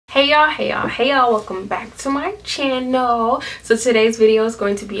Hey y'all, welcome back to my channel. So today's video is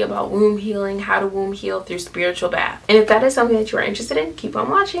going to be about womb healing, how to womb heal through spiritual bath. And if that is something that you are interested in, keep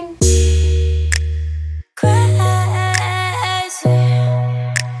on watching.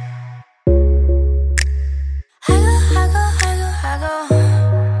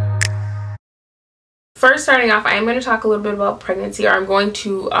 First, starting off, I am going to talk a little bit about pregnancy, or I'm going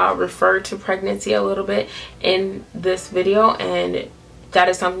to refer to pregnancy a little bit in this video, and that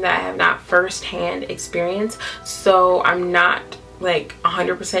is something that I have not firsthand experienced, so I'm not like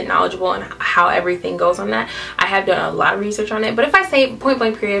 100% knowledgeable on how everything goes on that. I have done a lot of research on it, but if I say point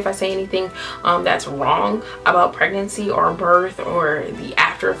blank period, if I say anything that's wrong about pregnancy or birth or the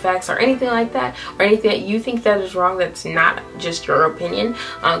after effects or anything like that, or anything that you think that is wrong that's not just your opinion,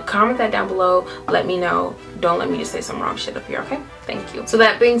 comment that down below. Let me know. Don't let me just say some wrong shit up here, okay? Thank you. So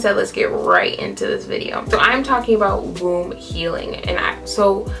that being said, let's get right into this video. So I'm talking about womb healing, and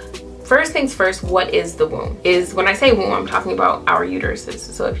first things first, what is the womb? When I say womb, I'm talking about our uteruses.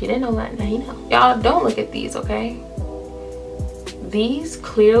 So if you didn't know that, now you know. Y'all, don't look at these, okay? These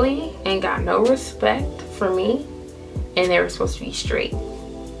clearly ain't got no respect for me, and they were supposed to be straight.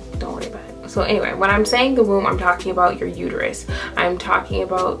 Don't worry about it. So anyway, when I'm saying the womb, I'm talking about your uterus. I'm talking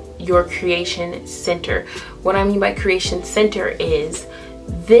about your creation center. What I mean by creation center is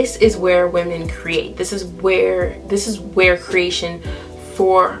this is where women create. This is where creation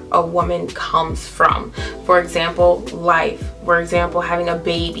for a woman comes from. For example, life. For example, having a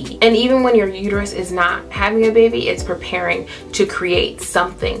baby. And even when your uterus is not having a baby, it's preparing to create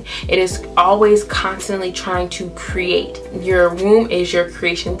something. It is always constantly trying to create. Your womb is your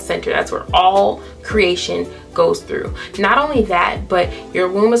creation center. That's where all creation goes through. Not only that, but your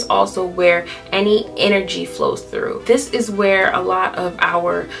womb is also where any energy flows through. This is where a lot of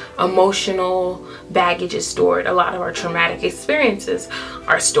our emotional baggage is stored. A lot of our traumatic experiences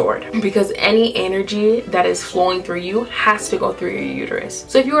are stored, because any energy that is flowing through you has to go through your uterus.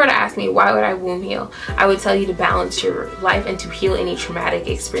 So if you were to ask me, why would I womb heal? I would tell you to balance your life and to heal any traumatic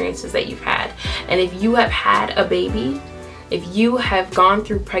experiences that you've had. And if you have had a baby, if you have gone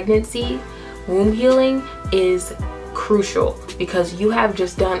through pregnancy, womb healing is crucial, because you have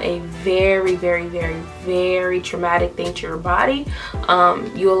just done a very traumatic thing to your body.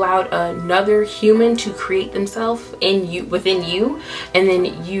 You allowed another human to create themselves within you, and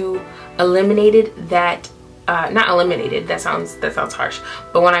then you eliminated that. Not eliminated, that sounds harsh,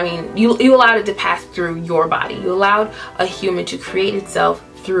 but when I mean you allowed it to pass through your body. You allowed a human to create itself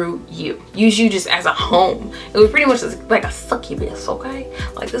through you. Use you just as a home. It was pretty much like a succubus, okay?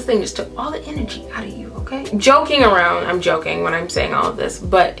 Like this thing just took all the energy out of you, okay? Joking around, I'm joking when I'm saying all of this,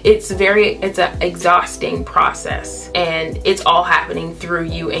 but it's an exhausting process, and it's all happening through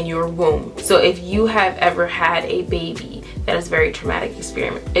you and your womb. So if you have ever had a baby, that is very traumatic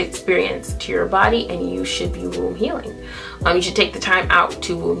experience to your body, and you should be womb healing. You should take the time out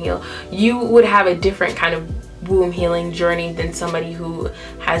to womb heal. You would have a different kind of womb healing journey than somebody who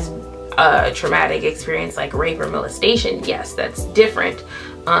has a traumatic experience like rape or molestation. Yes, that's different,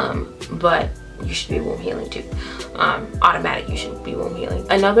 but you should be womb healing too. Automatic, you should be womb healing.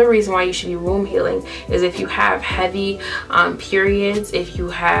 Another reason why you should be womb healing is if you have heavy periods, if you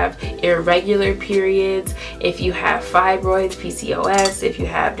have irregular periods, if you have fibroids, PCOS, if you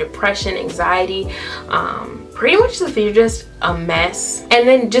have depression, anxiety, pretty much if you're just a mess. And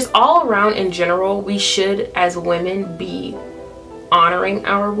then just all around in general, we should as women be honoring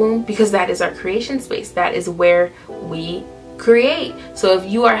our womb, because that is our creation space. That is where we create. So if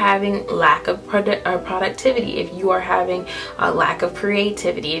you are having lack of productivity, if you are having a lack of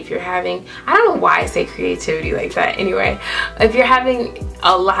creativity, if you're having, I don't know why I say creativity like that, anyway, if you're having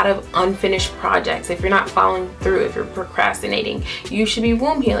a lot of unfinished projects, if you're not following through, if you're procrastinating, you should be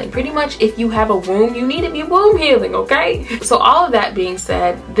womb healing. Pretty much if you have a womb, you need to be womb healing, okay? So all of that being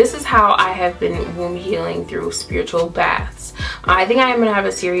said, this is how I have been womb healing through spiritual baths. I think I am going to have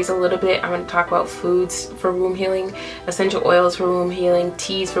a series a little bit. I'm going to talk about foods for womb healing, essential oils for womb healing,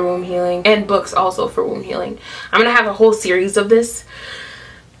 teas for womb healing, and books also for womb healing. I'm going to have a whole series of this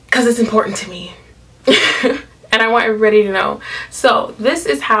because it's important to me. And I want everybody to know. So this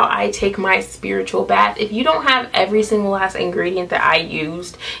is how I take my spiritual bath. If you don't have every single last ingredient that I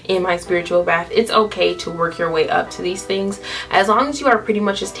used in my spiritual bath, it's okay to work your way up to these things, as long as you are pretty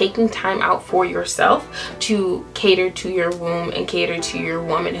much just taking time out for yourself to cater to your womb and cater to your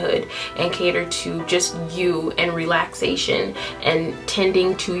womanhood and cater to just you and relaxation and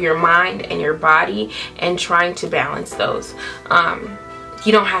tending to your mind and your body and trying to balance those.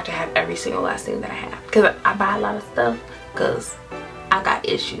 You don't have to have every single last thing that I have, because I buy a lot of stuff because I got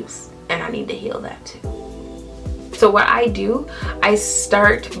issues and I need to heal that too. So what I do, I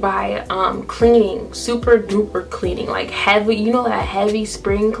start by cleaning, super duper cleaning, like heavy, you know, that heavy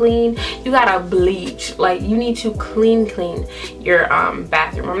spring clean. You gotta bleach, like you need to clean your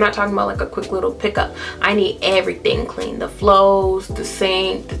bathroom. I'm not talking about like a quick little pickup. I need everything clean, the floors, the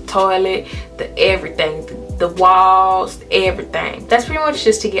sink, the toilet, the everything, the walls, everything. That's pretty much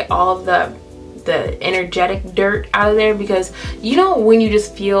just to get all of the energetic dirt out of there, because you know when you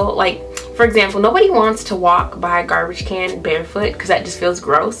just feel like, for example, nobody wants to walk by a garbage can barefoot because that just feels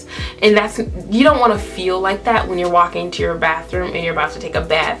gross, and you don't want to feel like that when you're walking to your bathroom and you're about to take a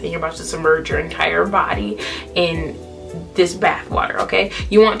bath and you're about to submerge your entire body in this bath water. Okay,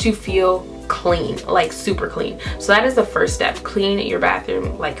 you want to feel clean, like super clean. So that is the first step, clean your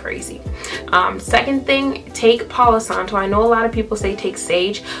bathroom like crazy. Second thing, take Palo Santo. I know a lot of people say take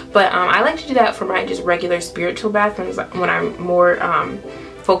sage, but I like to do that for my just regular spiritual bathrooms when I'm more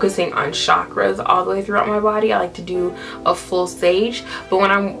focusing on chakras all the way throughout my body. I like to do a full sage, but when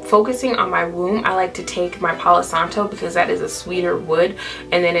I'm focusing on my womb, I like to take my Palo Santo because that is a sweeter wood,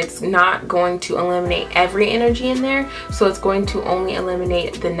 and then it's not going to eliminate every energy in there, so it's going to only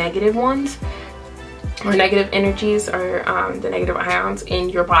eliminate the negative ones, or negative energies, or the negative ions in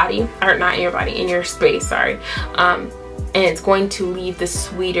your body, or not in your body, in your space, sorry. And it's going to leave the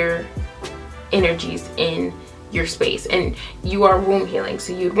sweeter energies in your space, and you are womb healing,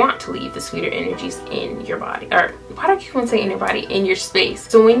 so you'd want to leave the sweeter energies in your body, or why do I keep on saying in your body, in your space.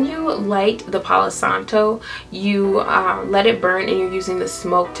 So when you light the Palo Santo, you let it burn, and you're using the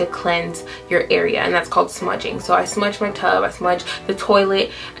smoke to cleanse your area, and that's called smudging. So I smudge my tub, I smudge the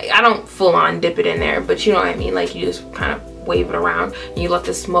toilet. I don't full on dip it in there, but you know what I mean, like you just kind of wave it around and you let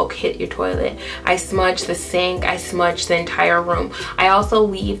the smoke hit your toilet. I smudge the sink, I smudge the entire room. I also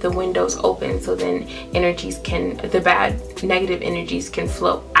leave the windows open so then energies can, the bad negative energies can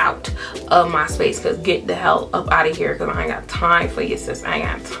flow out of my space, because get the hell up out of here, because I ain't got time for you, sis. I ain't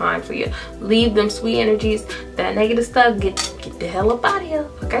got time for you. Leave them sweet energies, that negative stuff, get the hell up out of here,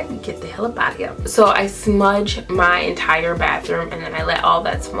 okay? Get the hell up out of here. So I smudge my entire bathroom, and then I let all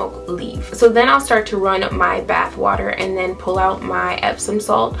that smoke leave. So then I'll start to run my bath water, and then pull out my Epsom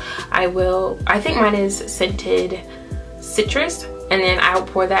salt. I think mine is scented citrus, and then I'll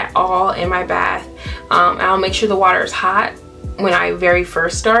pour that all in my bath. I'll make sure the water is hot when I very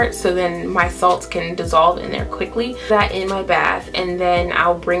first start, so then my salts can dissolve in there quickly. That in my bath, and then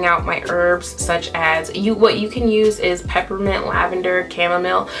I'll bring out my herbs, such as what you can use is peppermint, lavender,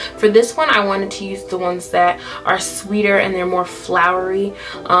 chamomile. For this one, I wanted to use the ones that are sweeter and they're more flowery,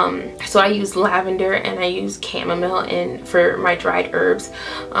 so I use lavender and I use chamomile in for my dried herbs,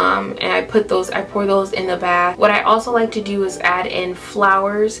 and I pour those in the bath. What I also like to do is add in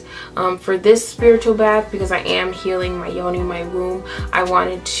flowers for this spiritual bath, because I am healing my yoni, my womb. I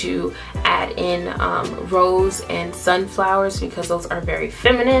wanted to add in rose and sunflowers because those are very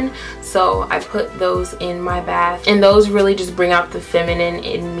feminine, so I put those in my bath, and those really just bring out the feminine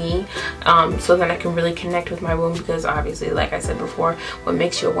in me, so then I can really connect with my womb, because obviously, like I said before, what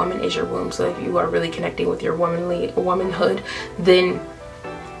makes you a woman is your womb. So if you are really connecting with your womanhood, then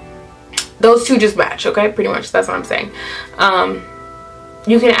those two just match, okay? Pretty much, that's what I'm saying.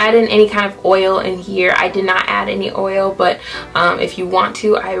 You can add in any kind of oil in here. I did not add any oil, but if you want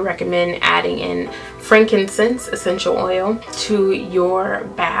to, I recommend adding in frankincense essential oil to your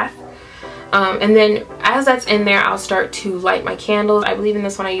bath. And then as that's in there, I'll start to light my candles. I believe in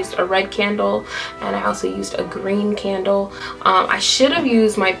this one I used a red candle, and I also used a green candle. I should have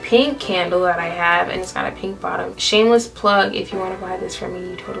used my pink candle that I have, and it's got a pink bottom. Shameless plug, if you want to buy this from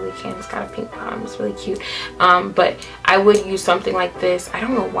me, you totally can. It's got a pink bottom, it's really cute. But I would use something like this. I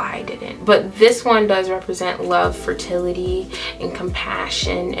don't know why I didn't, but this one does represent love, fertility, and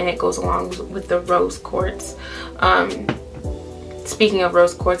compassion, and it goes along with the rose quartz. Speaking of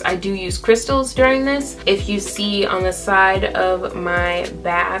rose quartz, I do use crystals during this. If you see on the side of my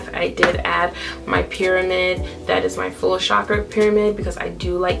bath, I did add my pyramid. That is my full chakra pyramid, because I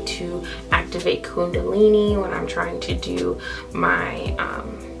do like to activate Kundalini when I'm trying to do my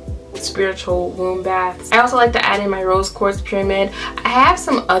spiritual womb baths. I also like to add in my rose quartz pyramid. I have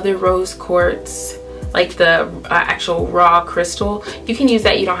some other rose quartz, like the actual raw crystal. You can use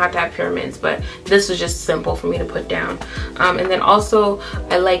that, you don't have to have pyramids, but this was just simple for me to put down. And then also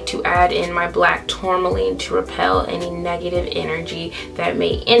I like to add in my black tourmaline to repel any negative energy that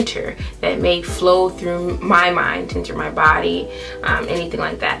may enter, that may flow through my mind, into my body, anything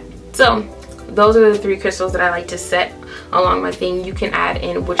like that. So those are the three crystals that I like to set along my thing. You can add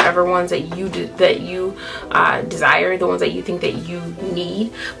in whichever ones that you desire, the ones that you think that you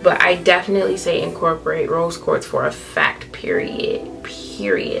need, but I definitely say incorporate rose quartz for a fact, period.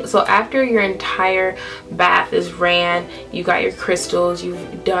 period. So after your entire bath is ran, you got your crystals,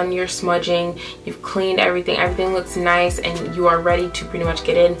 you've done your smudging, you've cleaned everything, everything looks nice, and you are ready to pretty much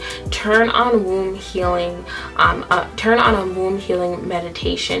get in, turn on womb healing, turn on a womb healing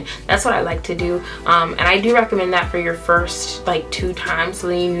meditation. That's what I like to do, and I do recommend that for your first like 2 times, so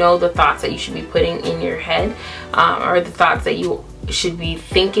then you know the thoughts that you should be putting in your head, or the thoughts that you should be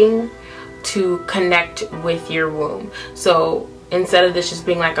thinking to connect with your womb. So instead of this just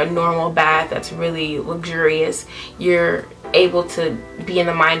being like a normal bath that's really luxurious, you're able to be in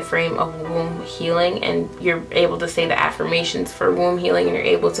the mind frame of womb healing, and you're able to say the affirmations for womb healing, and you're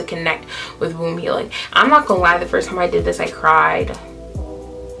able to connect with womb healing. I'm not gonna lie, the first time I did this, I cried.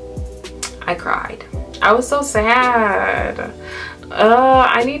 I was so sad.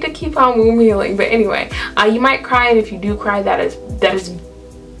 I need to keep on womb healing. But anyway, you might cry, and if you do cry, that is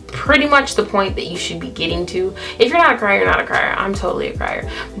pretty much the point that you should be getting to. If you're not a crier, you're not a crier. I'm totally a crier.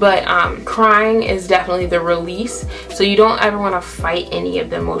 But crying is definitely the release. So you don't ever want to fight any of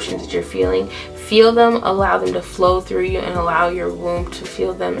the emotions that you're feeling. Feel them, allow them to flow through you, and allow your womb to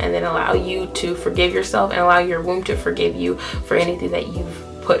feel them, and then allow you to forgive yourself and allow your womb to forgive you for anything that you've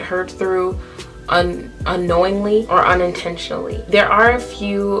put her through unknowingly or unintentionally. There are a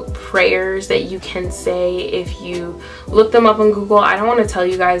few prayers that you can say if you look them up on Google. I don't want to tell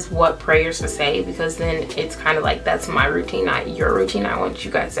you guys what prayers to say, because then it's kind of like that's my routine, not your routine. I want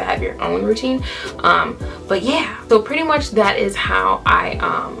you guys to have your own routine. But yeah, so pretty much that is how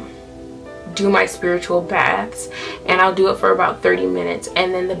I do my spiritual baths, and I'll do it for about 30 minutes.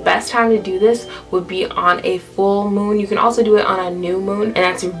 And then the best time to do this would be on a full moon. You can also do it on a new moon, and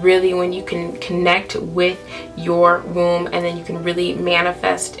that's really when you can connect with your womb, and then you can really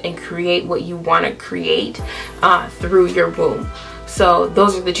manifest and create what you want to create through your womb. So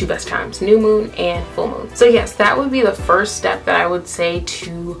those are the 2 best times, new moon and full moon. So yes, that would be the first step that I would say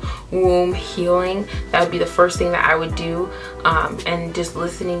to womb healing. That would be the first thing that I would do, and just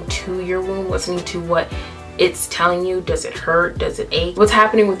listening to your womb, listening to what it's telling you. Does it hurt? Does it ache? What's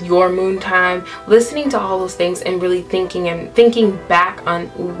happening with your moon time? Listening to all those things and really thinking back on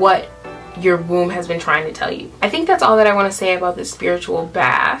what your womb has been trying to tell you. I think that's all that I want to say about this spiritual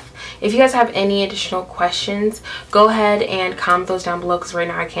bath. If you guys have any additional questions, go ahead and comment those down below, because right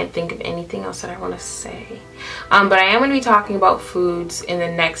now I can't think of anything else that I want to say. But I am going to be talking about foods in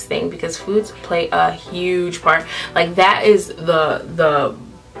the next thing, because foods play a huge part. Like, that is the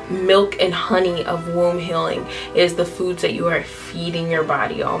milk and honey of womb healing, is the foods that you are feeding your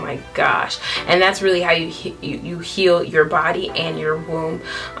body. Oh my gosh. And that's really how you heal your body and your womb,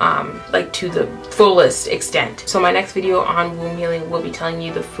 like to the fullest extent. So my next video on womb healing will be telling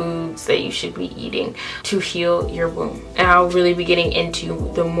you the foods that you should be eating to heal your womb, and I'll really be getting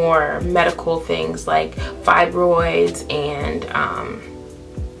into the more medical things like fibroids and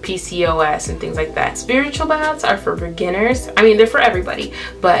PCOS and things like that. Spiritual baths are for beginners. I mean, they're for everybody,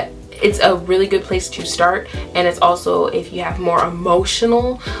 but it's a really good place to start. And it's also if you have more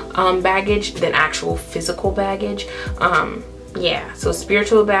emotional baggage than actual physical baggage. Yeah, so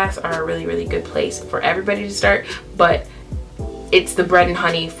spiritual baths are a really good place for everybody to start, but it's the bread and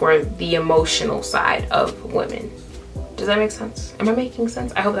honey for the emotional side of women. Does that make sense? Am I making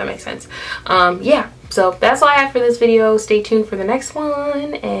sense? I hope that makes sense. Yeah, so that's all I have for this video. Stay tuned for the next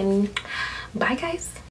one, and bye guys.